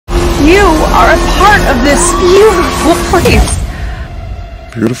are a part of this beautiful place.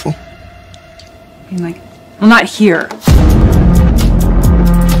 Beautiful? I mean, like, well, not here.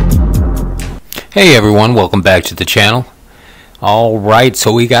 Hey everyone, welcome back to the channel. Alright,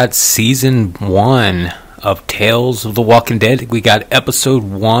 so we got Season 1 of Tales of the Walking Dead. We got Episode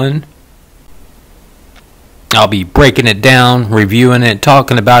 1. I'll be breaking it down, reviewing it,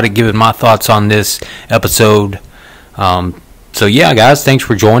 talking about it, giving my thoughts on this episode. So yeah guys, thanks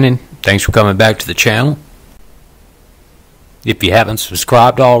for joining. Thanks for coming back to the channel. If you haven't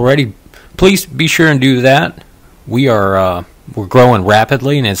subscribed already, please be sure and do that. We're growing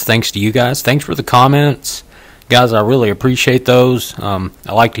rapidly, and it's thanks to you guys. Thanks for the comments. Guys, I really appreciate those. I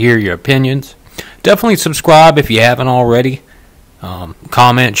like to hear your opinions. Definitely subscribe if you haven't already.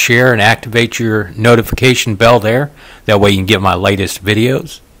 Comment, share, and activate your notification bell there. That way you can get my latest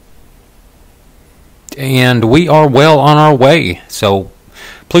videos. And we are well on our way. So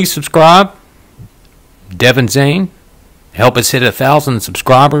please subscribe. Devin Zane, help us hit 1,000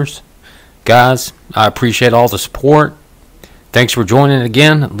 subscribers. Guys, I appreciate all the support. Thanks for joining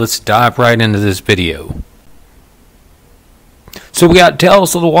again. Let's dive right into this video. So we got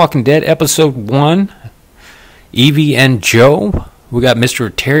Tales of the Walking Dead Episode 1. Evie and Joe. We got Mr.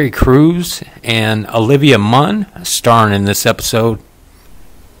 Terry Crews and Olivia Munn starring in this episode.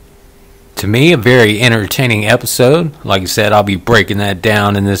 To me, a very entertaining episode. Like I said, I'll be breaking that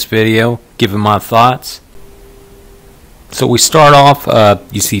down in this video, giving my thoughts. So we start off,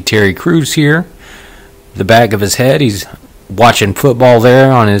 you see Terry Crews here. The back of his head, he's watching football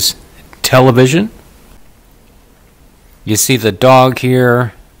there on his television. You see the dog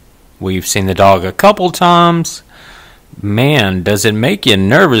here. We've seen the dog a couple times. Man, does it make you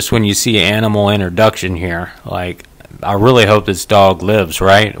nervous when you see an animal introduction here? Like, I really hope this dog lives,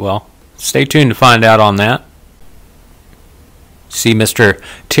 right? Well, stay tuned to find out on that. See Mr.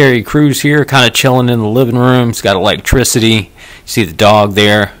 Terry Crews here, kind of chilling in the living room. He's got electricity. See the dog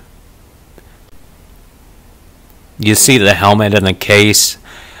there. You see the helmet and the case.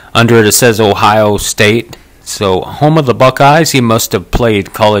 Under it, it says Ohio State. So, home of the Buckeyes. He must have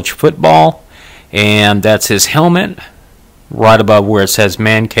played college football. And that's his helmet. Right above where it says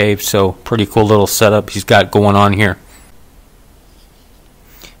Man Cave. So, pretty cool little setup he's got going on here.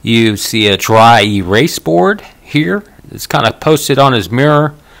 You see a dry erase board here. It's kind of posted on his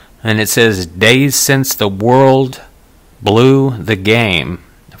mirror. And it says, days since the world blew the game.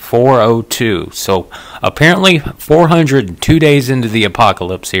 402. So apparently 402 days into the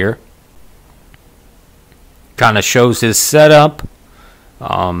apocalypse here. Kind of shows his setup.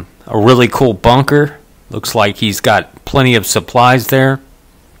 A really cool bunker. Looks like he's got plenty of supplies there.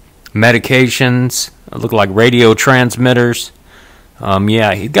 Medications. Look like radio transmitters.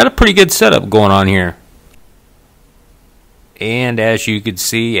 Yeah, he's got a pretty good setup going on here. And as you can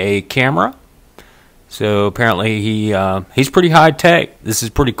see, a camera. So apparently he's pretty high tech. This is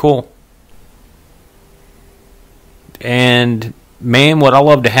pretty cool. And man, would I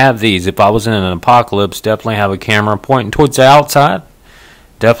love to have these. If I was in an apocalypse, definitely have a camera pointing towards the outside.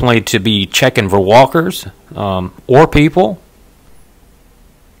 Definitely to be checking for walkers or people.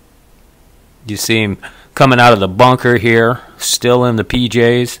 You see him coming out of the bunker here, still in the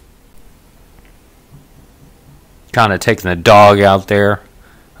PJs. Kind of taking the dog out there.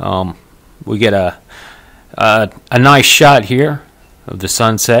 We get a nice shot here of the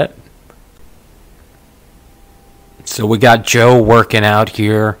sunset. So we got Joe working out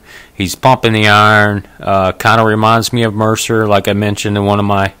here. He's pumping the iron. Kind of reminds me of Mercer, like I mentioned in one of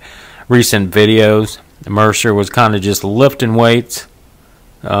my recent videos. Mercer was kind of just lifting weights.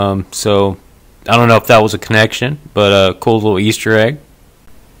 So I don't know if that was a connection, but a cool little Easter egg.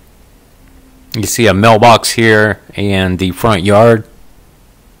 You see a mailbox here and the front yard.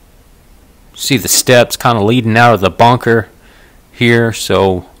 See the steps kind of leading out of the bunker here.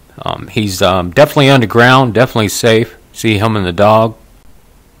 So he's definitely underground, definitely safe. See him and the dog.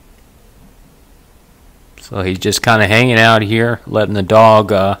 So he's just kind of hanging out here, letting the dog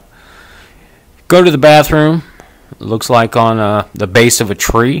go to the bathroom. It looks like on the base of a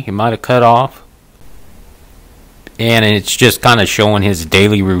tree he might have cut off. And it's just kind of showing his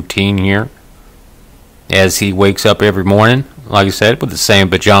daily routine here. As he wakes up every morning, like I said, with the same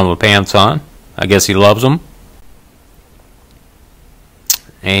pajama pants on. I guess he loves them.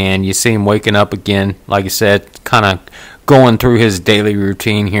 And you see him waking up again, like I said, kind of going through his daily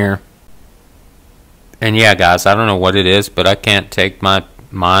routine here. And yeah, guys, I don't know what it is, but I can't take my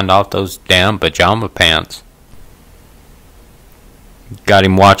mind off those damn pajama pants. Got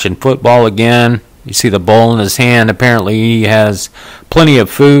him watching football again. You see the bowl in his hand. Apparently he has plenty of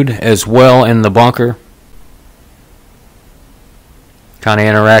food as well in the bunker. kind of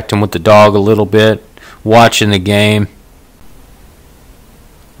interacting with the dog a little bit, watching the game.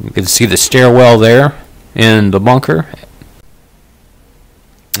 You can see the stairwell there in the bunker.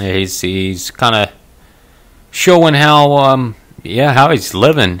 He's kind of showing how how he's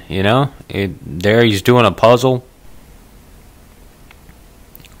living, you know. There he's doing a puzzle.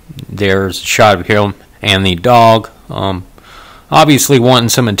 There's a shot of him and the dog, obviously wanting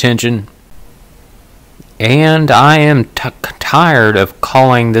some attention. And I am tired of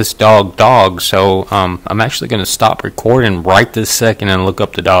calling this dog dog, so I'm actually going to stop recording right this second and look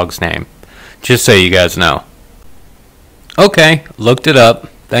up the dog's name, just so you guys know. Okay, looked it up.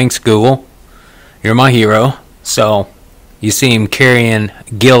 Thanks, Google. You're my hero. So, you see him carrying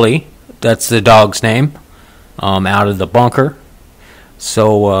Gilly, that's the dog's name, out of the bunker.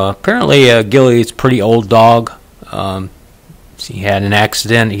 So, apparently Gilly's a pretty old dog. He had an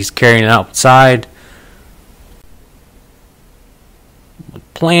accident. He's carrying it outside.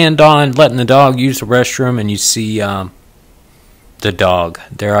 Planned on letting the dog use the restroom, and you see the dog.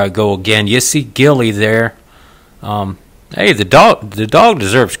 There I go again. You see Gilly there. Hey, the dog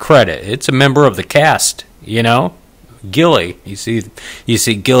deserves credit. It's a member of the cast, you know. Gilly. You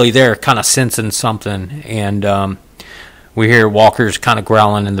see Gilly there, kind of sensing something, and we hear Walker's kind of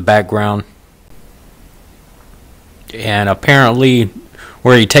growling in the background. And apparently,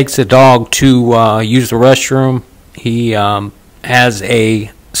 where he takes the dog to use the restroom, he has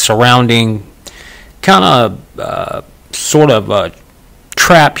a surrounding kind of sort of a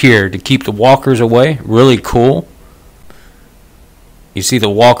trap here to keep the walkers away. Really cool. You see the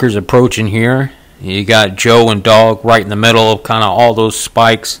walkers approaching here. You got Joe and dog right in the middle of kind of all those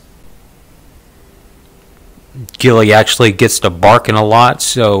spikes. Gilly actually gets to barking a lot,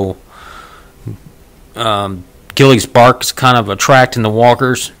 so Gilly's bark is kind of attracting the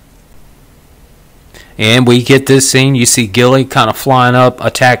walkers. And we get this scene. You see Gilly kind of flying up,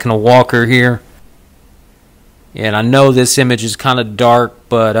 attacking a walker here. And I know this image is kind of dark,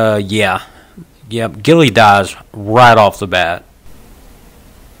 but yeah. Yep, Gilly dies right off the bat.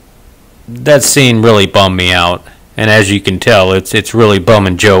 That scene really bummed me out. And as you can tell, it's really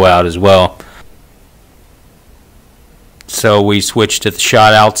bumming Joe out as well. So we switch to the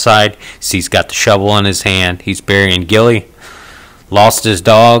shot outside. See, he's got the shovel in his hand. He's burying Gilly. Lost his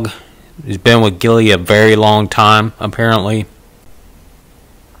dog. He's been with Gilly a very long time, apparently.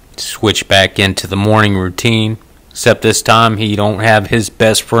 Switch back into the morning routine. Except this time he don't have his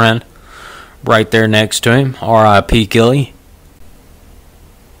best friend right there next to him. R.I.P. Gilly.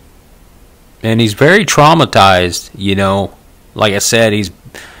 And he's very traumatized, you know. Like I said, he's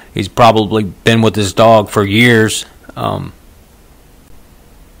probably been with his dog for years.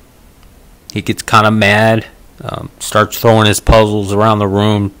 He gets kind of mad. Starts throwing his puzzles around the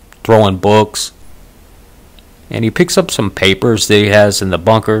room. Throwing books, and he picks up some papers that he has in the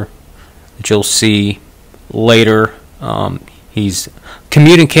bunker that you'll see later. He's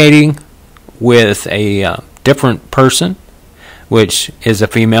communicating with a different person, which is a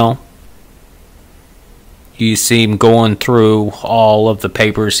female. You see him going through all of the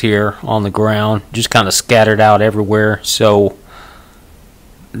papers here on the ground, just kind of scattered out everywhere. So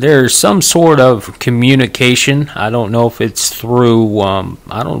there's some sort of communication. I don't know if it's through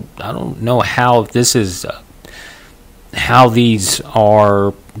I don't know how this is how these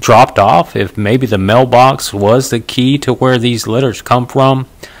are dropped off, if maybe the mailbox was the key to where these letters come from,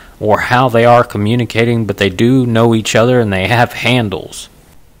 or how they are communicating, but they do know each other and they have handles.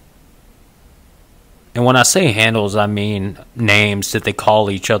 And when I say handles, I mean names that they call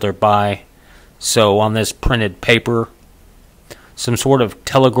each other by. So on this printed paper, some sort of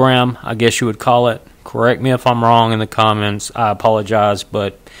telegram, I guess you would call it. Correct me if I'm wrong in the comments. I apologize,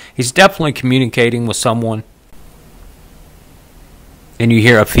 but he's definitely communicating with someone. And you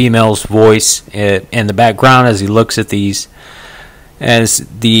hear a female's voice in the background as he looks at these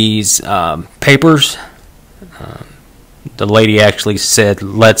papers. The lady actually said,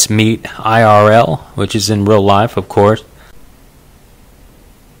 "Let's meet IRL," which is in real life, of course.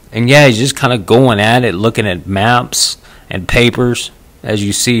 And yeah, he's just kind of going at it, looking at maps and papers, as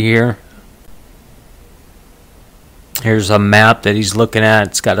you see here. Here's a map that he's looking at.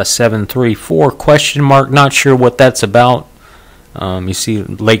 It's got a 734 question mark. Not sure what that's about. You see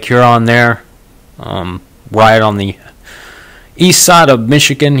Lake Huron there, right on the east side of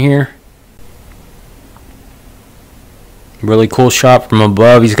Michigan here. Really cool shot from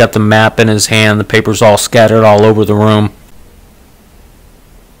above. He's got the map in his hand. The paper's all scattered all over the room.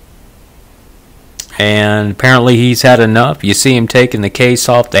 And apparently he's had enough. You see him taking the case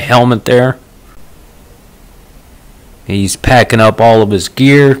off the helmet there. He's packing up all of his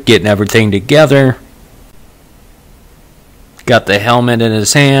gear, getting everything together. got the helmet in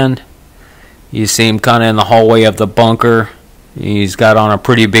his hand. You see him kind of in the hallway of the bunker. He's got on a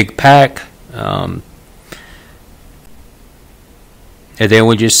pretty big pack. And then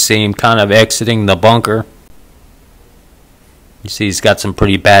we just see him kind of exiting the bunker. You see he's got some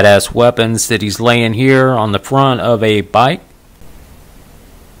pretty badass weapons that he's laying here on the front of a bike.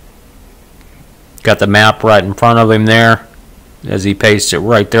 Got the map right in front of him there as he pastes it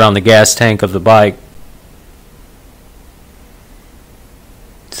right there on the gas tank of the bike.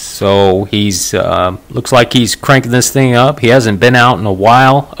 So he's looks like he's cranking this thing up. He hasn't been out in a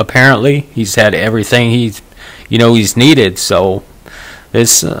while. Apparently, he's had everything he's needed. So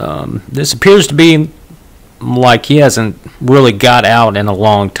this appears to be like he hasn't really got out in a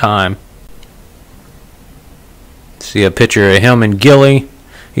long time. See a picture of him and Gilly.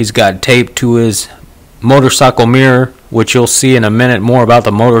 He's got taped to his motorcycle mirror, which you'll see in a minute more about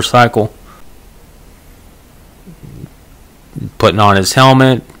the motorcycle. Putting on his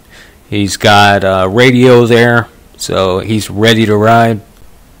helmet. He's got a radio there, so he's ready to ride.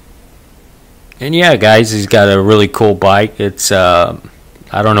 And yeah, guys, he's got a really cool bike. It's I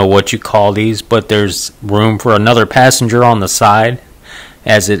don't know what you call these, but there's room for another passenger on the side,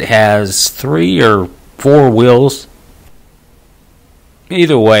 as it has 3 or 4 wheels.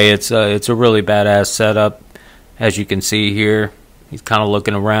 Either way, it's a really badass setup. As you can see here, he's kind of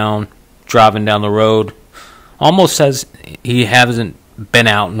looking around, driving down the road. Almost says he hasn't been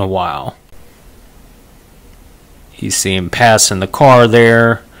out in a while. You see him passing the car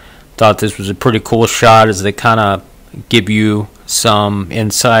there. Thought this was a pretty cool shot as they kind of give you some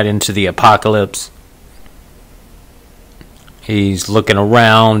insight into the apocalypse. He's looking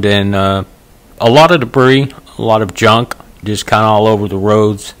around, and a lot of debris, a lot of junk, just kind of all over the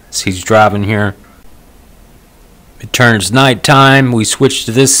roads as he's driving here. It turns nighttime. We switch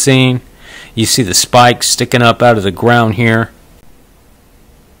to this scene. You see the spikes sticking up out of the ground here.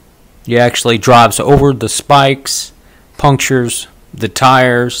 He actually drives over the spikes, punctures the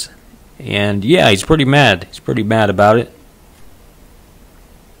tires, and yeah, he's pretty mad. He's pretty mad about it.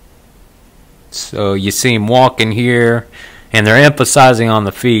 So you see him walking here, and they're emphasizing on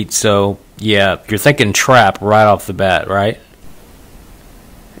the feet, so yeah, you're thinking trap right off the bat, right?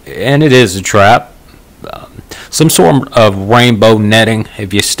 And it is a trap. Some sort of rainbow netting.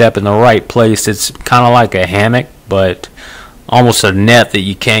 If you step in the right place, it's kind of like a hammock, but almost a net that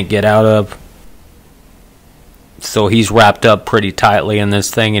you can't get out of. So he's wrapped up pretty tightly in this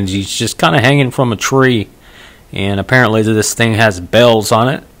thing, and he's just kind of hanging from a tree. And apparently this thing has bells on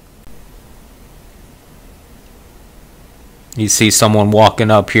it. You see someone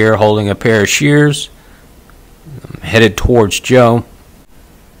walking up here holding a pair of shears, headed towards Joe.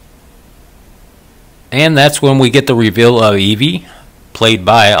 And that's when we get the reveal of Evie, played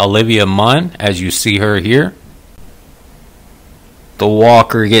by Olivia Munn, as you see her here. The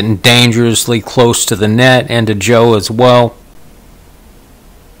walker getting dangerously close to the net and to Joe as well.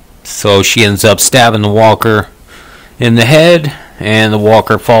 So she ends up stabbing the walker in the head, and the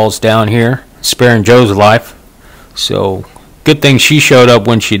walker falls down here, sparing Joe's life. So good thing she showed up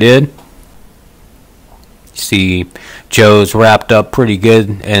when she did. See, Joe's wrapped up pretty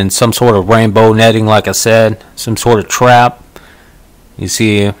good in some sort of rainbow netting, like I said, some sort of trap. You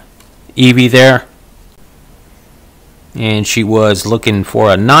see Evie there, and she was looking for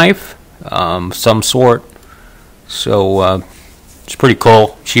a knife, some sort. So it's pretty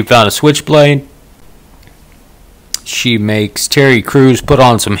cool. She found a switchblade. She makes Terry Crews put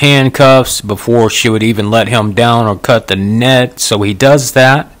on some handcuffs before she would even let him down or cut the net, so he does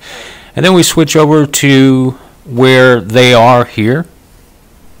that. And then we switch over to where they are here.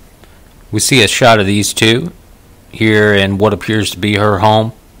 We see a shot of these two here in what appears to be her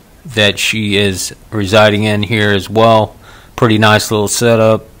home that she is residing in here as well. Pretty nice little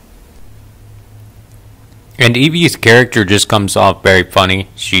setup. And Evie's character just comes off very funny.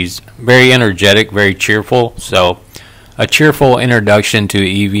 She's very energetic, very cheerful. So a cheerful introduction to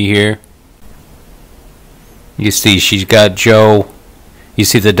Evie here. You see she's got Joe. You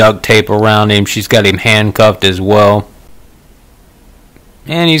see the duct tape around him. She's got him handcuffed as well.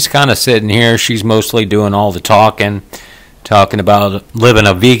 And he's kind of sitting here. She's mostly doing all the talking. Talking about living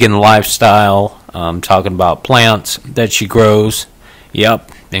a vegan lifestyle. Talking about plants that she grows.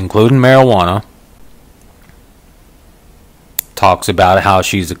 Yep, including marijuana. Talks about how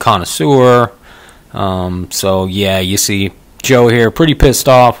she's a connoisseur. So yeah, you see Joe here pretty pissed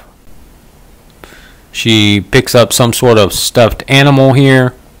off. She picks up some sort of stuffed animal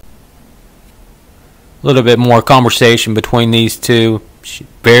here. A little bit more conversation between these two. She's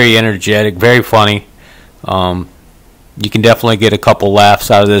very energetic, very funny. You can definitely get a couple laughs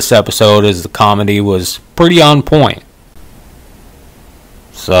out of this episode, as the comedy was pretty on point.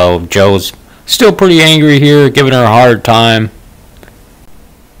 So Joe's still pretty angry here, giving her a hard time.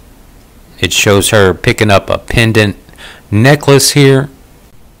 It shows her picking up a pendant necklace here.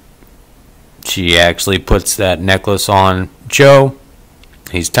 She actually puts that necklace on Joe.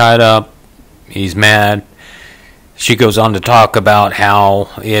 He's tied up. He's mad. She goes on to talk about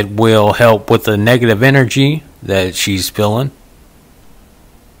how it will help with the negative energy that she's feeling.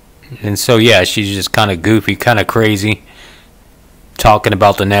 And so, yeah, she's just kind of goofy, kind of crazy, talking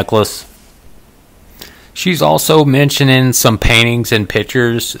about the necklace. She's also mentioning some paintings and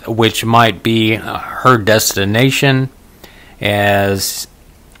pictures, which might be her destination, as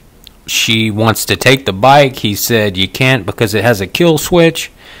she wants to take the bike. He said you can't because it has a kill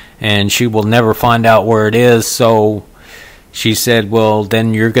switch, and she will never find out where it is. So she said, well,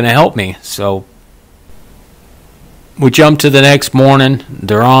 then you're going to help me. So we jump to the next morning.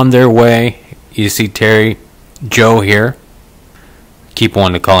 They're on their way. You see Joe here. Keep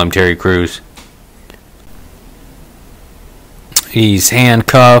wanting to call him Terry Crews. He's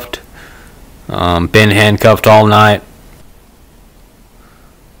handcuffed. Been handcuffed all night.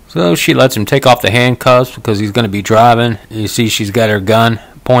 So she lets him take off the handcuffs because he's going to be driving. You see she's got her gun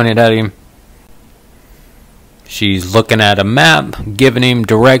pointed at him. She's looking at a map, giving him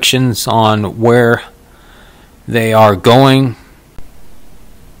directions on where they are going.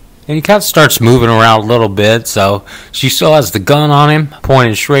 And he kind of starts moving around a little bit. So she still has the gun on him,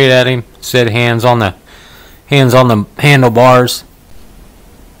 pointed straight at him. Said hands on the handlebars.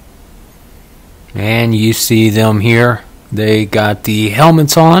 And you see them here. They got the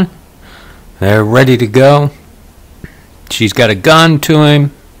helmets on. They're ready to go. She's got a gun to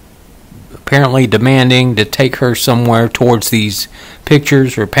him, apparently demanding to take her somewhere towards these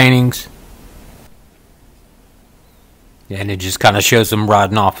pictures or paintings. And it just kind of shows them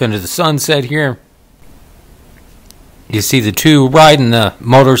riding off into the sunset here. You see the two riding the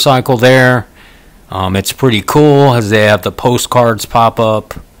motorcycle there. It's pretty cool as they have the postcards pop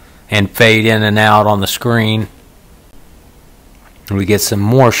up and fade in and out on the screen. We get some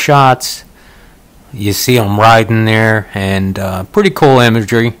more shots. You see them riding there, and pretty cool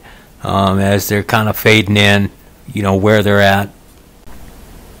imagery as they're kind of fading in, where they're at.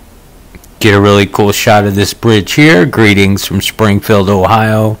 Get a really cool shot of this bridge here. Greetings from Springfield,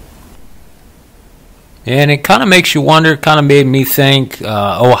 Ohio. And it kind of makes you wonder, kind of made me think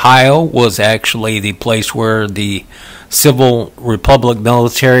Ohio was actually the place where the Civil Republic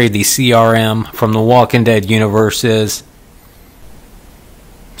military, the CRM from the Walking Dead universe is.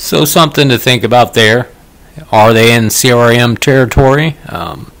 So something to think about there. Are they in CRM territory?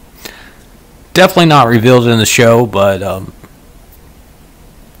 Definitely not revealed in the show, but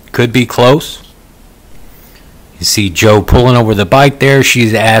could be close. You see Joe pulling over the bike there.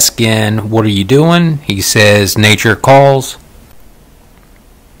 She's asking, what are you doing? He says, nature calls.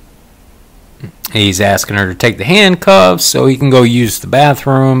 He's asking her to take the handcuffs so he can go use the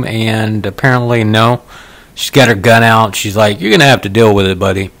bathroom, and apparently no. She's got her gun out. She's like, you're going to have to deal with it,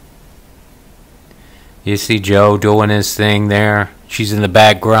 buddy. You see Joe doing his thing there. She's in the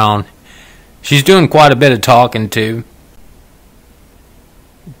background. She's doing quite a bit of talking too.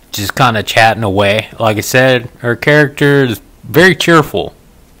 Just kind of chatting away. Like I said, her character is very cheerful.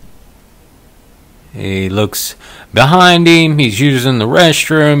 He looks behind him. He's using the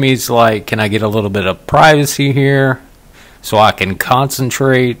restroom. He's like, can I get a little bit of privacy here so I can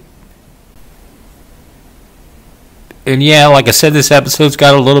concentrate? And yeah, like I said, this episode's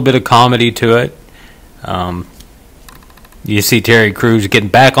got a little bit of comedy to it. You see Terry Crews getting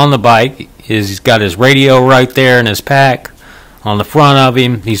back on the bike. He's got his radio right there in his pack on the front of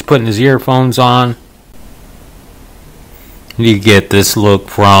him. He's putting his earphones on. You get this look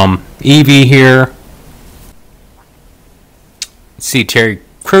from Evie here. See Terry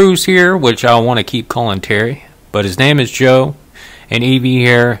Crews here, which I want to keep calling Terry, but his name is Joe. And Evie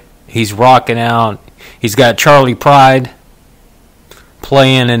here, he's rocking out. He's got Charlie Pride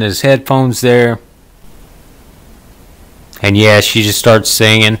playing in his headphones there. And yeah, she just starts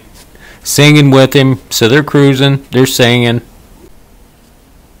singing with him. So they're cruising, they're singing.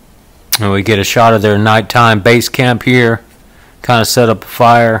 And we get a shot of their nighttime base camp here. Kind of set up a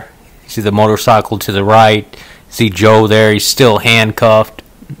fire. You see the motorcycle to the right. See Joe there, he's still handcuffed,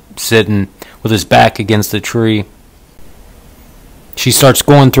 sitting with his back against the tree. She starts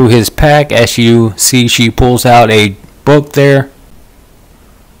going through his pack. As you see, she pulls out a book there.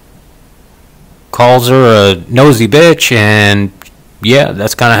 Calls her a nosy bitch, and yeah,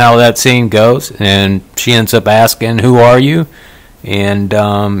 that's kind of how that scene goes. And she ends up asking, who are you? And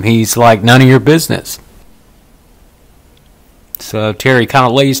he's like, none of your business. So Terry kind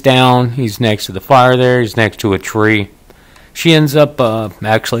of lays down. He's next to the fire there. He's next to a tree. she ends up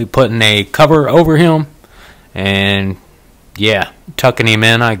actually putting a cover over him and, yeah, tucking him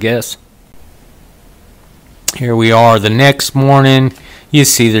in, I guess. Here we are the next morning. You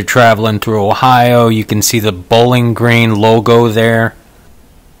see they're traveling through Ohio. You can see the Bowling Green logo there.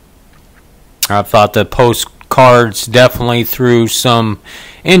 I thought the postcards definitely threw some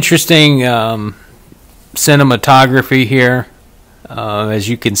interesting cinematography here. As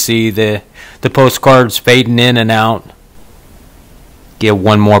you can see, the postcards fading in and out. Get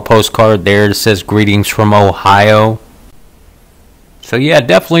one more postcard there that says "Greetings from Ohio." So yeah, it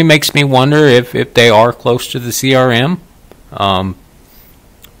definitely makes me wonder if they are close to the CRM.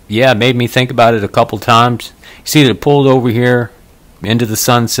 Yeah, it made me think about it a couple times. You see, they pulled over here into the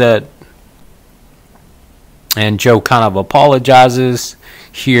sunset, and Joe kind of apologizes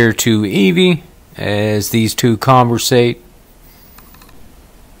here to Evie as these two conversate.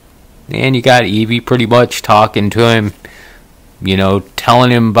 And you got Evie pretty much talking to him, you know,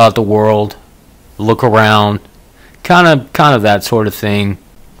 telling him about the world, look around, kind of that sort of thing.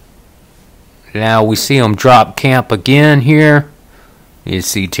 Now we see them drop camp again here. You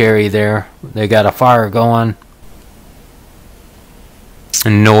see Terry there. They got a fire going.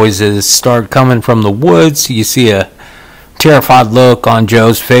 And noises start coming from the woods. You see a terrified look on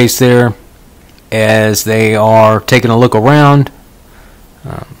Joe's face there as they are taking a look around.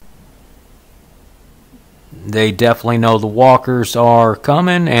 They definitely know the walkers are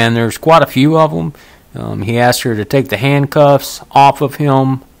coming, and there's quite a few of them. He asked her to take the handcuffs off of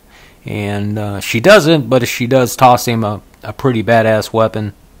him, and she doesn't, but she does toss him a pretty badass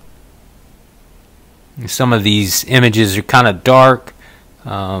weapon. Some of these images are kind of dark.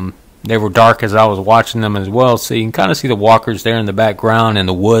 They were dark as I was watching them as well, so you can kind of see the walkers there in the background in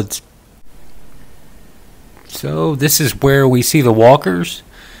the woods. So this is where we see the walkers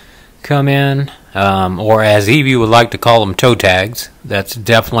come in, or as Evie would like to call them, toe tags. That's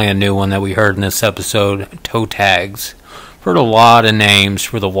definitely a new one that we heard in this episode, toe tags. Heard a lot of names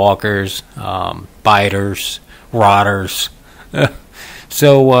for the walkers, biters, rotters.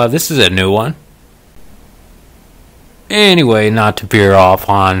 So this is a new one. Anyway, not to veer off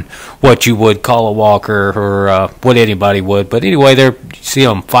on what you would call a walker or what anybody would, but anyway, you see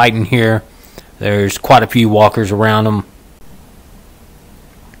them fighting here. There's quite a few walkers around them.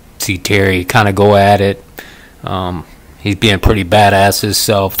 See Terry kind of go at it. He's being pretty badass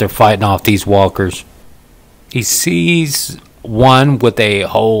himself. They're fighting off these walkers. He sees one with a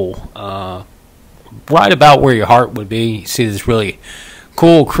hole right about where your heart would be. You see this really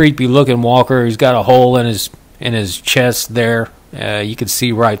cool, creepy looking walker. He's got a hole in his chest there. You can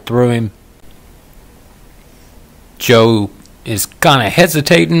see right through him. Joe is kind of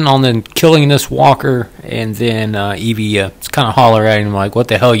hesitating on them killing this walker, and then Evie is kind of holler at him like, "What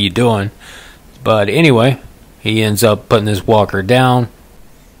the hell are you doing?" But anyway, he ends up putting this walker down.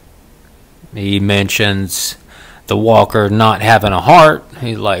 He mentions the walker not having a heart.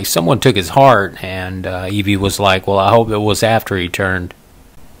 He's like, someone took his heart, and Evie was like, "Well, I hope it was after he turned."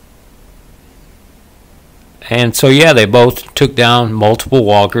 And so yeah, they both took down multiple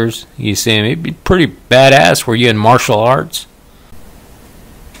walkers. You see him, he'd be pretty badass were you in martial arts.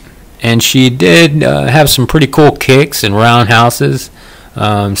 And she did have some pretty cool kicks and roundhouses.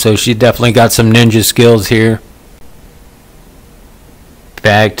 So she definitely got some ninja skills here.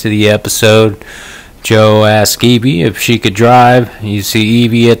 Back to the episode. Joe asked Evie if she could drive. You see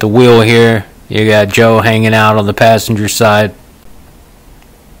Evie at the wheel here. You got Joe hanging out on the passenger side.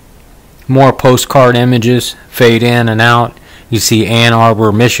 More postcard images fade in and out. You see Ann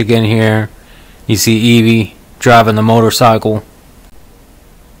Arbor, Michigan here. You see Evie driving the motorcycle.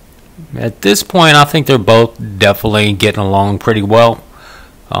 At this point, I think they're both definitely getting along pretty well.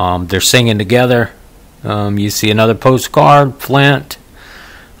 They're singing together. You see another postcard, Flint.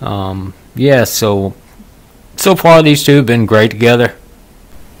 Yeah, so far these two have been great together.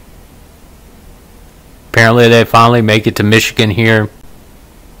 Apparently they finally make it to Michigan here.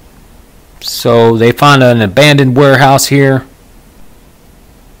 So they find an abandoned warehouse here.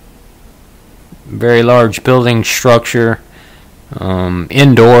 Very large building structure.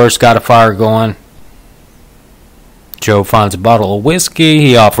 Indoors, got a fire going. Joe finds a bottle of whiskey.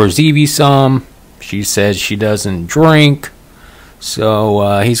 He offers Evie some. She says she doesn't drink.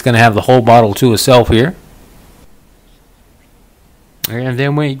 So he's going to have the whole bottle to himself here. And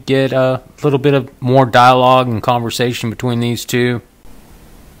then we get a little bit of more dialogue and conversation between these two.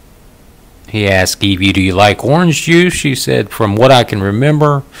 He asked Evie, "Do you like orange juice?" She said, "From what I can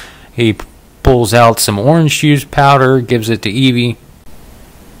remember." He pulls out some orange juice powder, gives it to Evie.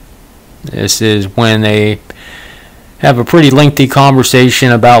 This is when they have a pretty lengthy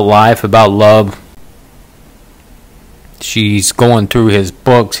conversation about life, about love. She's going through his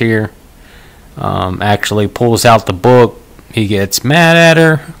books here. Actually pulls out the book. He gets mad at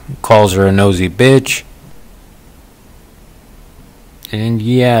her, calls her a nosy bitch. And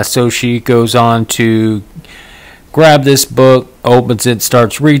yeah, so she goes on to grab this book, opens it,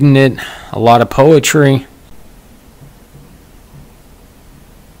 starts reading it. A lot of poetry.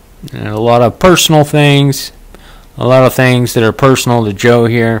 And a lot of personal things. A lot of things that are personal to Joe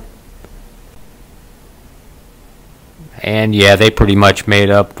here. And yeah, they pretty much made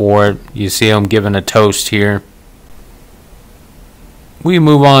up for it. You see him giving a toast here. We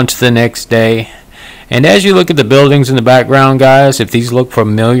move on to the next day. And as you look at the buildings in the background, guys, if these look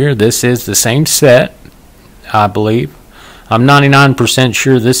familiar, this is the same set, I believe. I'm 99%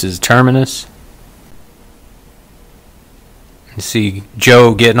 sure this is Terminus. You see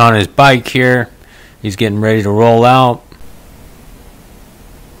Joe getting on his bike here. He's getting ready to roll out.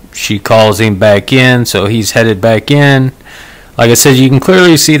 She calls him back in, so he's headed back in. Like I said, you can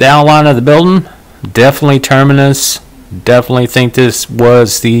clearly see the outline of the building. Definitely Terminus. Definitely think this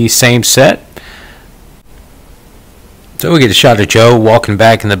was the same set. So we get a shot of Joe walking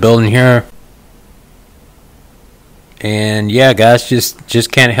back in the building here. And yeah, guys,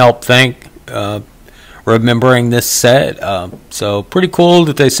 just can't help remembering this set. So pretty cool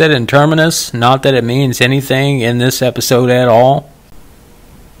that they said it in Terminus. Not that it means anything in this episode at all.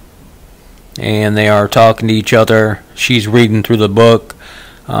 And they are talking to each other. She's reading through the book.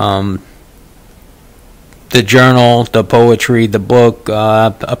 The journal, the poetry, the book.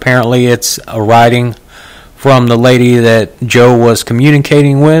 Apparently it's a writing from the lady that Joe was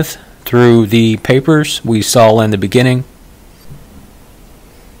communicating with through the papers we saw in the beginning.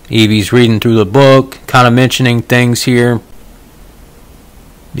 Evie's reading through the book, kind of mentioning things here.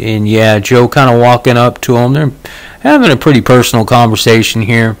 And yeah, Joe kind of walking up to him. They're having a pretty personal conversation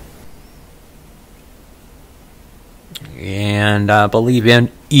here. And I believe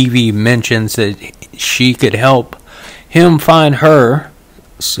Evie mentions that she could help him find her.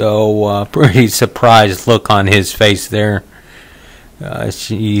 So, pretty surprised look on his face there.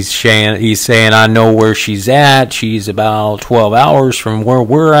 He's saying, I know where she's at. She's about 12 hours from where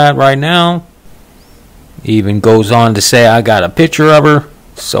we're at right now. Even goes on to say, I got a picture of her.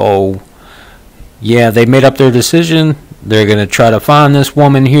 So, yeah, they made up their decision. They're going to try to find this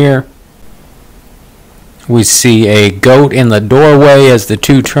woman here. We see a goat in the doorway as the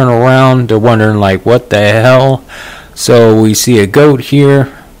two turn around. They're wondering, like, what the hell? So we see a goat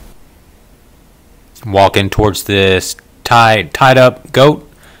here walking towards this tied up goat.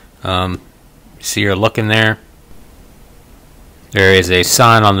 See her looking there. There is a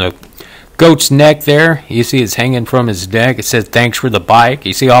sign on the goat's neck there. You see it's hanging from his neck. It says, thanks for the bike.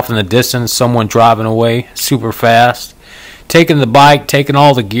 You see off in the distance someone driving away super fast. Taking the bike, taking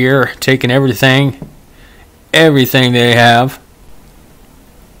all the gear, taking everything they have.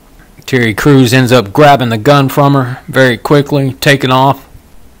 Terry Crews ends up grabbing the gun from her very quickly, taking off.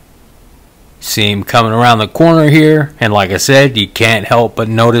 See him coming around the corner here, and like I said, you can't help but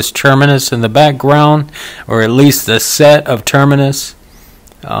notice Terminus in the background, or at least the set of Terminus.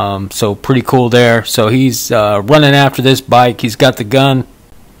 So pretty cool there. So he's running after this bike. He's got the gun,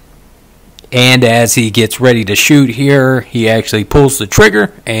 and as he gets ready to shoot here, he actually pulls the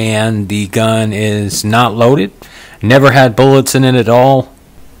trigger, and the gun is not loaded. Never had bullets in it at all.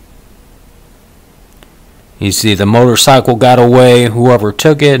 You see the motorcycle got away. Whoever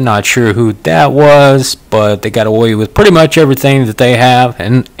took it, not sure who that was, but they got away with pretty much everything that they have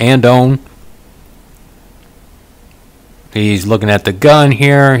and own. He's looking at the gun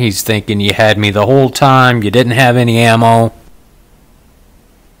here. He's thinking, you had me the whole time. You didn't have any ammo.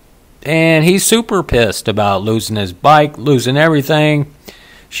 And he's super pissed about losing his bike, losing everything.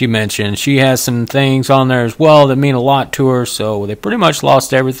 She mentioned she has some things on there as well that mean a lot to her, so they pretty much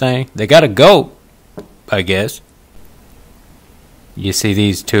lost everything. They got a goat, I guess. You see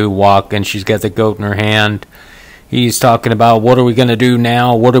these two walking. She's got the goat in her hand. He's talking about, what are we going to do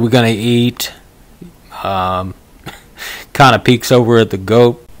now? What are we going to eat? Kind of peeks over at the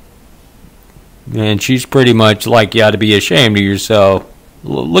goat. And she's pretty much like, you ought to be ashamed of yourself.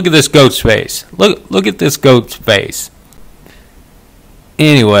 Look at this goat's face. Look at this goat's face.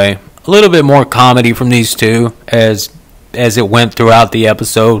 Anyway, a little bit more comedy from these two as it went throughout the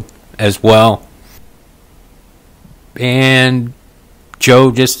episode as well. And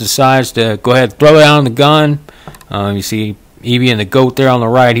Joe just decides to go ahead and throw down the gun. You see Evie and the goat there on the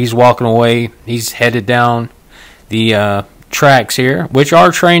right. He's walking away. He's headed down the tracks here, which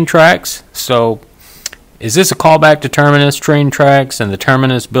are train tracks. So is this a callback to Terminus train tracks and the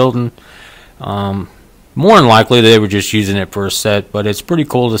Terminus building? More than likely they were just using it for a set, but it's pretty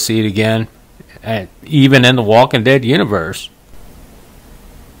cool to see it again. even in the Walking Dead universe.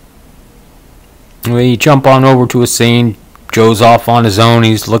 We jump on over to a scene. Joe's off on his own.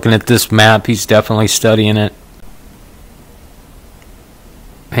 He's looking at this map. He's definitely studying it.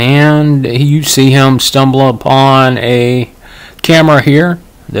 And you see him stumble upon a camera here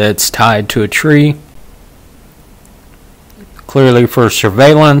that's tied to a tree. Clearly for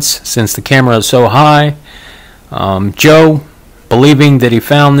surveillance, since the camera is so high. Joe, believing that he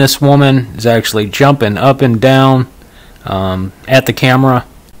found this woman, is actually jumping up and down at the camera.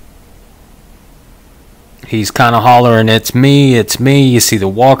 He's kind of hollering, "It's me, it's me." You see the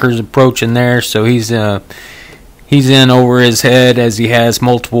walkers approaching there, so he's in over his head as he has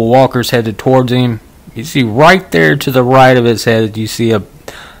multiple walkers headed towards him. You see right there to the right of his head, you see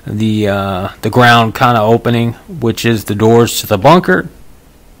the ground kind of opening, which is the doors to the bunker.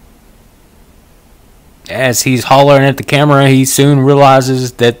 As he's hollering at the camera, he soon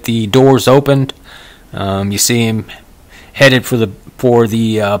realizes that the doors opened. You see him headed for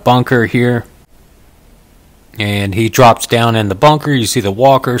the bunker here. And he drops down in the bunker. You see the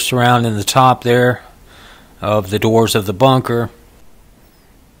walkers surrounding the top there of the doors of the bunker.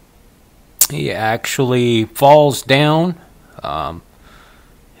 He actually falls down.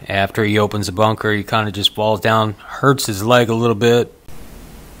 After he opens the bunker, he kind of just falls down, hurts his leg a little bit.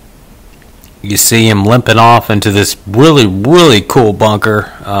 You see him limping off into this really, really cool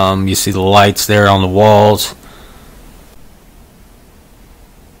bunker. You see the lights there on the walls.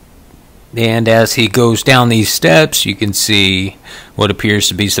 And as he goes down these steps, you can see what appears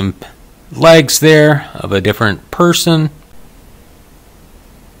to be some legs there of a different person.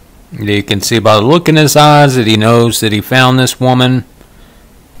 You can see by the look in his eyes that he knows that he found this woman.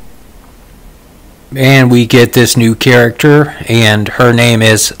 And we get this new character, and her name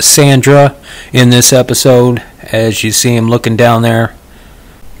is Sandra in this episode, as you see him looking down there.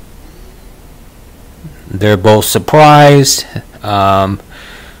 They're both surprised.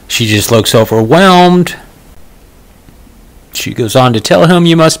 She just looks overwhelmed. She goes on to tell him,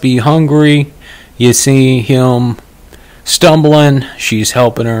 "You must be hungry." You see him stumbling. She's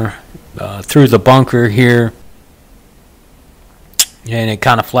helping her through the bunker here. And it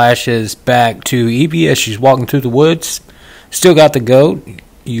kind of flashes back to Evie as she's walking through the woods. Still got the goat.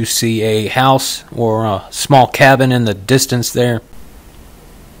 You see a house or a small cabin in the distance there.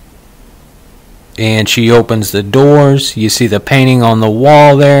 And she opens the doors. You see the painting on the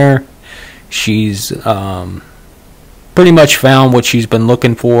wall there. She's pretty much found what she's been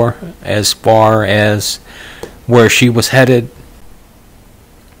looking for as far as where she was headed.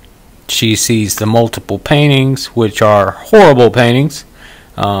 She sees the multiple paintings, which are horrible paintings.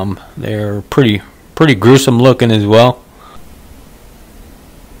 They're pretty gruesome looking as well.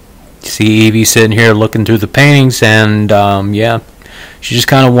 You see Evie sitting here looking through the paintings, and yeah, she's just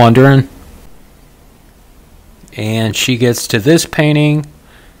kind of wondering. And she gets to this painting.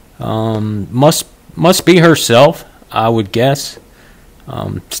 Must be herself, I would guess.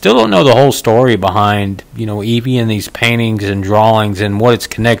 Still don't know the whole story behind, Evie and these paintings and drawings and what it's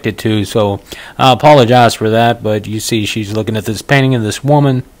connected to, so I apologize for that, but you see she's looking at this painting of this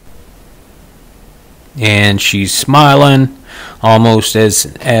woman, and she's smiling, almost as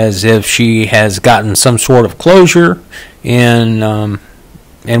if she has gotten some sort of closure in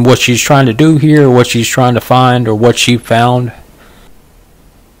what she's trying to do here, what she's trying to find, or what she found.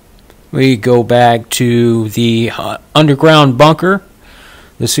 We go back to the underground bunker.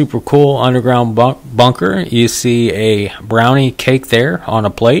 The super cool underground bunker. You see a brownie cake there on a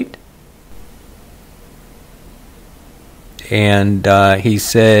plate. And he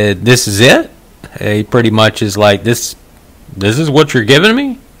said, "This is it?" He pretty much is like, this is what you're giving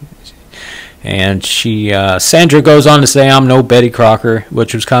me? And Sandra goes on to say, "I'm no Betty Crocker,"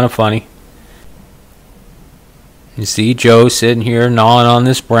 which was kind of funny. You see Joe sitting here gnawing on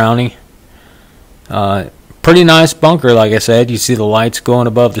this brownie. Pretty nice bunker, like I said. You see the lights going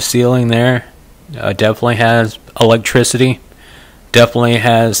above the ceiling there. Definitely has electricity. Definitely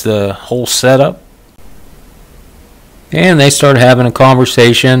has the whole setup. And they start having a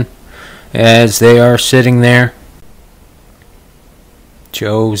conversation as they are sitting there.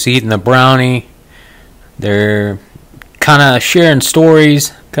 Joe's eating the brownie. They're kind of sharing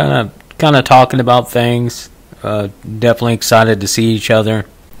stories, kind of talking about things. Definitely excited to see each other.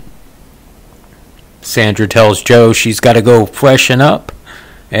 Sandra tells Joe she's got to go freshen up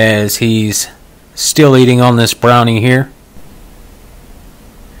as he's still eating on this brownie here.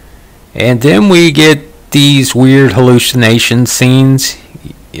 And then we get these weird hallucination scenes.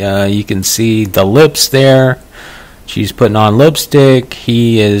 You can see the lips there. She's putting on lipstick.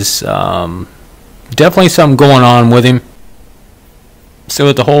 He is definitely something going on with him.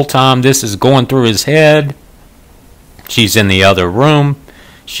 So the whole time this is going through his head, she's in the other room.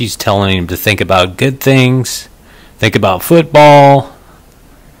 She's telling him to think about good things, think about football.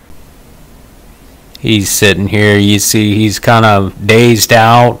 He's sitting here, you see he's kind of dazed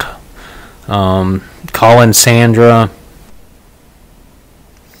out, calling Sandra.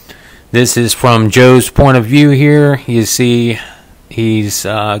 This is from Joe's point of view here. You see he's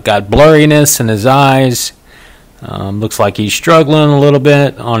got blurriness in his eyes. Looks like he's struggling a little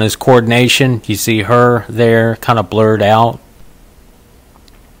bit on his coordination. You see her there kind of blurred out.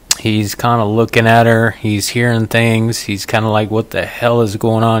 He's kind of looking at her. He's hearing things. He's kind of like, what the hell is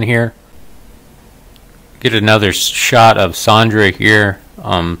going on here? Get another shot of Sandra here,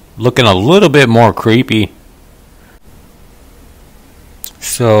 looking a little bit more creepy.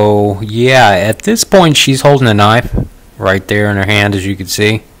 So yeah, at this point she's holding a knife right there in her hand, as you can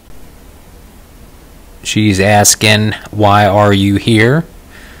see. She's asking, why are you here?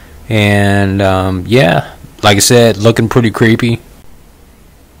 And yeah, like I said, looking pretty creepy.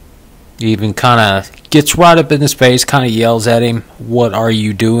 Even kind of gets right up in his face, kind of yells at him, what are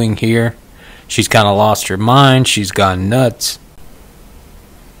you doing here? She's kind of lost her mind. She's gone nuts.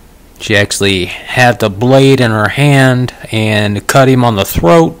 She actually had the blade in her hand and cut him on the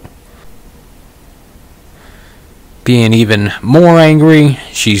throat. Being even more angry,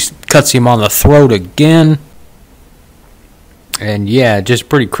 she cuts him on the throat again. And yeah, just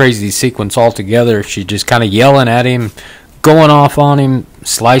pretty crazy sequence altogether. She's just kind of yelling at him, going off on him,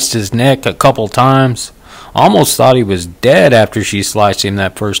 sliced his neck a couple times. Almost thought he was dead after she sliced him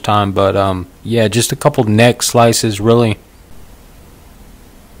that first time, but yeah, just a couple neck slices really.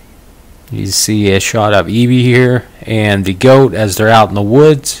 You see a shot of Evie here and the goat as they're out in the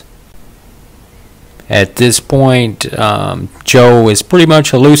woods. At this point, Joe is pretty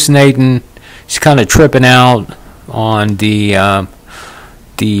much hallucinating. He's kind of tripping out on the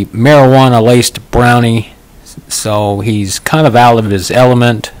marijuana-laced brownie, so he's kind of out of his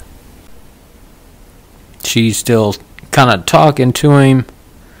element. She's still kind of talking to him.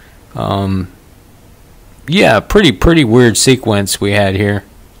 Yeah, pretty weird sequence we had here.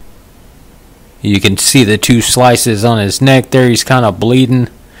 You can see the two slices on his neck there. He's kind of bleeding.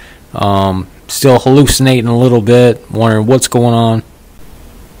 Still hallucinating a little bit, wondering what's going on.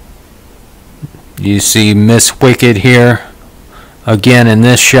 You see Miss Wicked here again in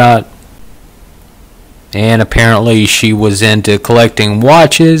this shot. And apparently she was into collecting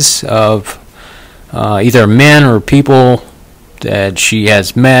watches of either men or people that she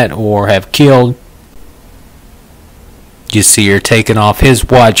has met or have killed. You see her taking off his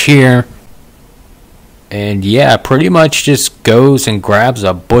watch here. And yeah, pretty much just goes and grabs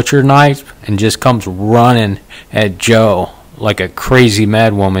a butcher knife and just comes running at Joe like a crazy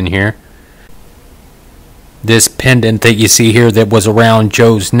mad woman here. This pendant that you see here that was around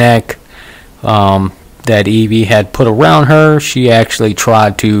Joe's neck, that Evie had put around her, she actually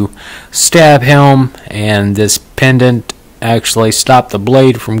tried to stab him, and this pendant actually stopped the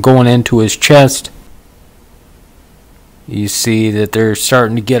blade from going into his chest. You see that they're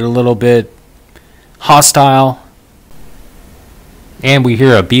starting to get a little bit hostile, and we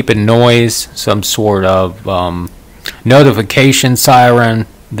hear a beeping noise, some sort of notification siren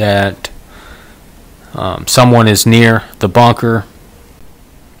that someone is near the bunker,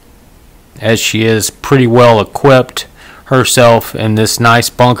 as she is pretty well equipped herself in this nice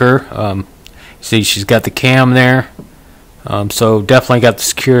bunker. See, she's got the cam there, so definitely got the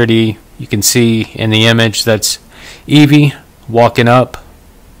security. You can see in the image that's Evie walking up.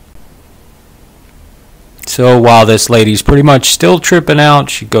 So while this lady's pretty much still tripping out,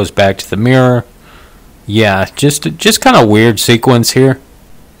 she goes back to the mirror. Yeah, just kind of weird sequence here.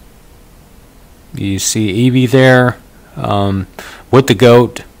 You see Evie there with the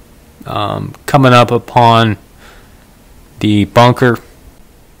goat coming up upon the bunker.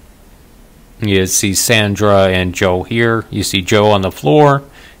 You see Sandra and Joe here. You see Joe on the floor.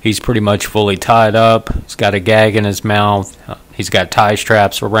 He's pretty much fully tied up. He's got a gag in his mouth. He's got tie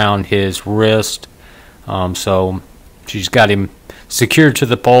straps around his wrist. So she's got him secured to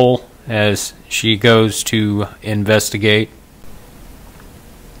the pole as she goes to investigate.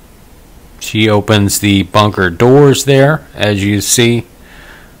 She opens the bunker doors there, as you see,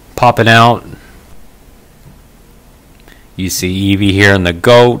 popping out. You see Evie here and the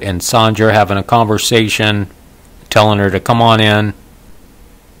goat and Sandra having a conversation, telling her to come on in.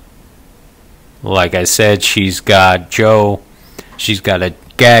 Like I said, she's got Joe. She's got a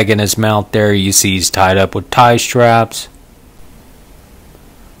gag in his mouth there. You see he's tied up with tie straps.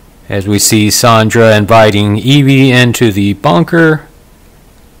 As we see Sandra inviting Evie into the bunker.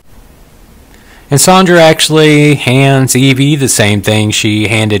 And Sandra actually hands Evie the same thing she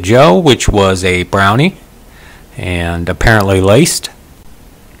handed Joe, which was a brownie, and apparently laced.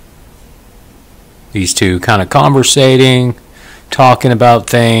 These two kind of conversating, talking about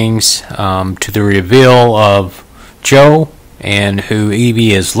things, to the reveal of Joe and who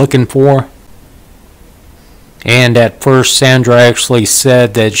Evie is looking for. And at first Sandra actually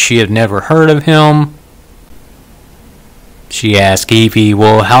said that she had never heard of him. She asked Evie,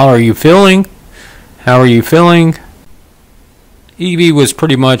 well, how are you feeling? How are you feeling? Evie was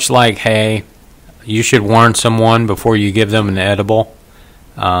pretty much like, hey, you should warn someone before you give them an edible.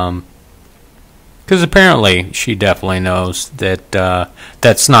 Because apparently she definitely knows that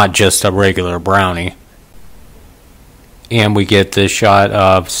that's not just a regular brownie. And we get this shot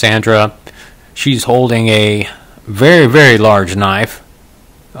of Sandra. She's holding a very, very large knife.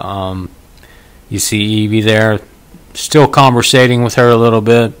 You see Evie there, still conversating with her a little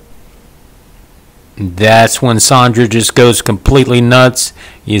bit. That's when Sandra just goes completely nuts.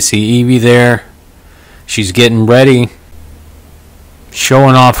 You see Evie there. She's getting ready,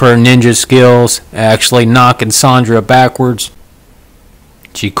 showing off her ninja skills, actually knocking Sandra backwards.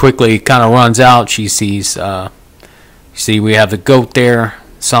 She quickly kind of runs out. She sees, see we have the goat there,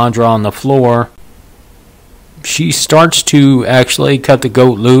 Sandra on the floor. She starts to actually cut the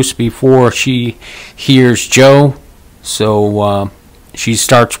goat loose before she hears Joe. So she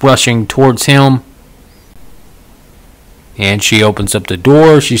starts rushing towards him. And she opens up the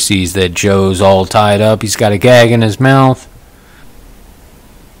door. She sees that Joe's all tied up. He's got a gag in his mouth.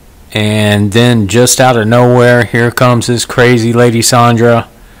 And then just out of nowhere, here comes this crazy lady Sandra,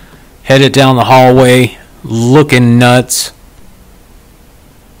 headed down the hallway, looking nuts.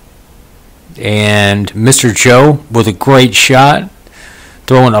 And Mr. Joe with a great shot,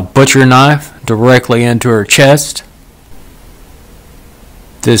 throwing a butcher knife directly into her chest.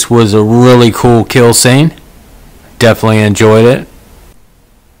 This was a really cool kill scene. Definitely enjoyed it.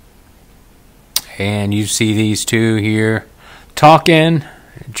 And you see these two here talking.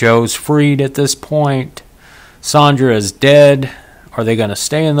 Joe's freed at this point. Sandra is dead. Are they going to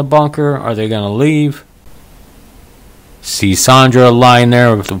stay in the bunker? Are they going to leave? See Sandra lying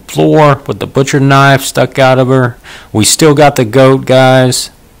there with the floor with the butcher knife stuck out of her. We still got the goat,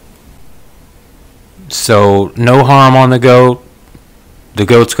 guys. So no harm on the goat. The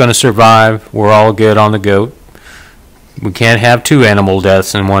goat's going to survive. We're all good on the goat. We can't have two animal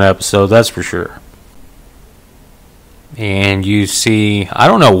deaths in one episode, that's for sure. And you see, I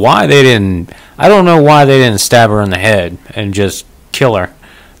don't know why they didn't stab her in the head and just kill her.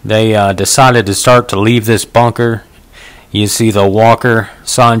 They decided to start to leave this bunker. You see the walker,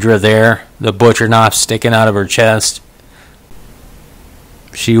 Sandra there, the butcher knife sticking out of her chest.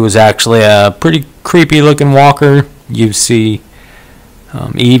 She was actually a pretty creepy looking walker. You see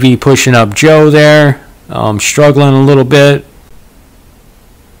Evie pushing up Joe there. Struggling a little bit.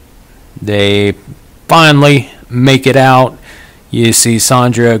 They finally make it out. You see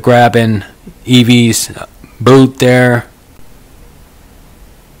Sandra grabbing Evie's boot there.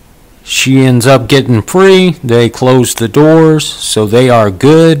 She ends up getting free. They close the doors, so they are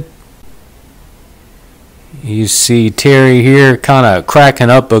good. You see Terry here kind of cracking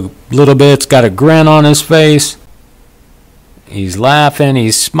up a little bit. He's got a grin on his face. He's laughing,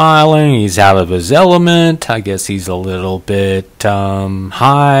 he's smiling, he's out of his element. I guess he's a little bit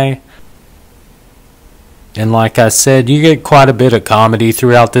high. And like I said, you get quite a bit of comedy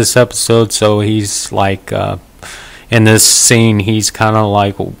throughout this episode. So he's like, in this scene, he's kind of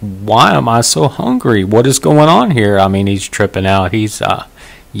like, why am I so hungry? What is going on here? I mean, he's tripping out. He's,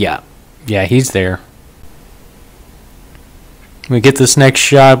 yeah, he's there. We get this next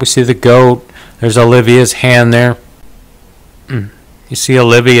shot. We see the goat. There's Olivia's hand there. You see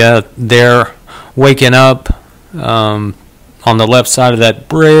Olivia there waking up on the left side of that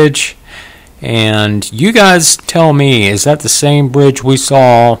bridge. And you guys tell me, is that the same bridge we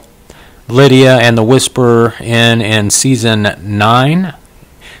saw Lydia and the Whisperer in season 9?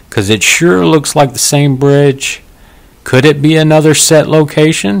 Because it sure looks like the same bridge. Could it be another set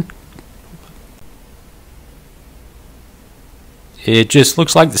location? It just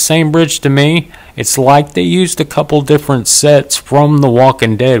looks like the same bridge to me. It's like they used a couple different sets from The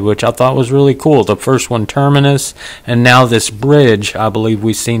Walking Dead, which I thought was really cool. The first one, Terminus, and now this bridge I believe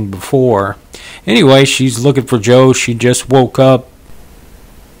we've seen before. Anyway, she's looking for Joe. She just woke up.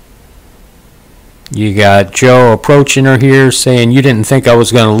 You got Joe approaching her here saying, you didn't think I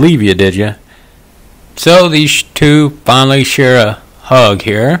was going to leave you, did you? So these two finally share a hug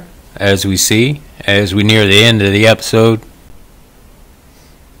here, as we see, as we near the end of the episode.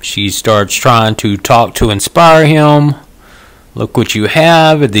 She starts trying to talk to inspire him. Look what you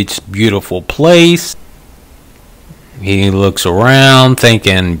have at this beautiful place. He looks around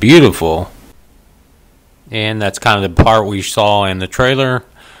thinking beautiful. And that's kind of the part we saw in the trailer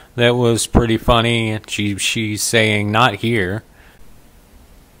that was pretty funny. She's saying not here.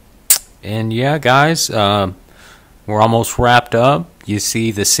 And yeah, guys, we're almost wrapped up. You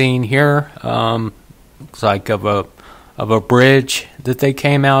see the scene here. Looks like of a bridge that they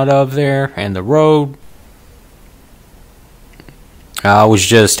came out of there, and the road. I was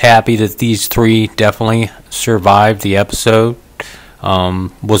just happy that these three definitely survived the episode.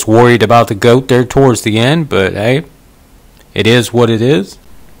 Was worried about the goat there towards the end, but hey, it is what it is.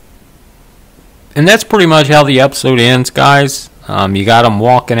 And that's pretty much how the episode ends, guys. You got them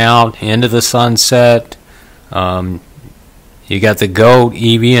walking out into the sunset. You got the goat,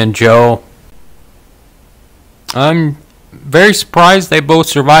 Evie and Joe. I'm very surprised they both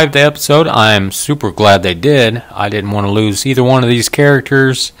survived the episode. I'm super glad they did. I didn't want to lose either one of these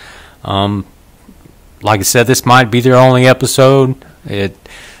characters. Like I said, this might be their only episode.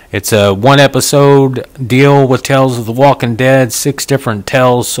 It's a one episode deal with Tales of the Walking Dead, 6 different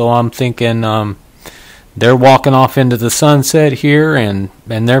tales. So I'm thinking they're walking off into the sunset here, and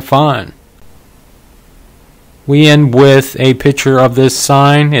they're fine. We end with a picture of this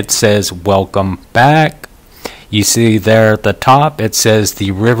sign. It says "Welcome back." You see there at the top, it says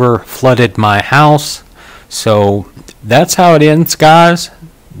 "The river flooded my house." So that's how it ends, guys.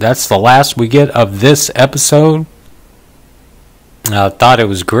 That's the last we get of this episode. I thought it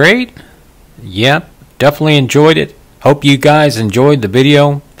was great. Yep, definitely enjoyed it. Hope you guys enjoyed the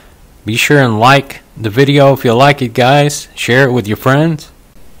video. Be sure and like the video if you like it, guys. Share it with your friends.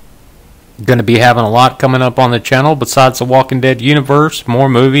 Going to be having a lot coming up on the channel besides the Walking Dead universe. More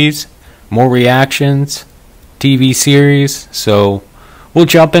movies, more reactions, TV series. So we'll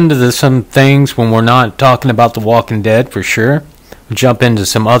jump into some things when we're not talking about the Walking Dead for sure. We'll jump into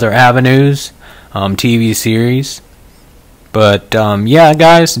some other avenues, TV series. But yeah,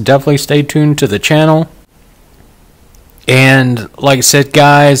 guys, definitely stay tuned to the channel. And like I said,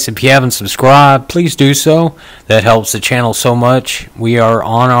 guys, if you haven't subscribed, please do so. That helps the channel so much. We are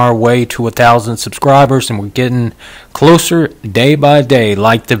on our way to 1,000 subscribers, and we're getting closer day by day.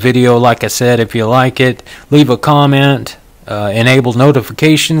 Like the video, like I said, if you like it. Leave a comment. Enable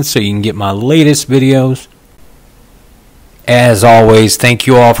notifications so you can get my latest videos. As always, thank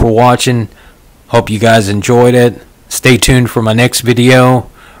you all for watching. Hope you guys enjoyed it. Stay tuned for my next video.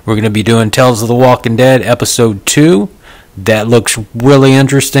 We're going to be doing Tales of the Walking Dead Episode 2. That looks really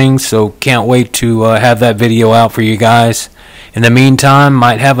interesting, so can't wait to have that video out for you guys. In the meantime,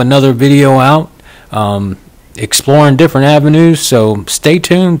 might have another video out exploring different avenues, so stay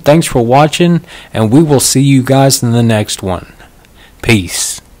tuned. Thanks for watching, and we will see you guys in the next one.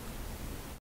 Peace.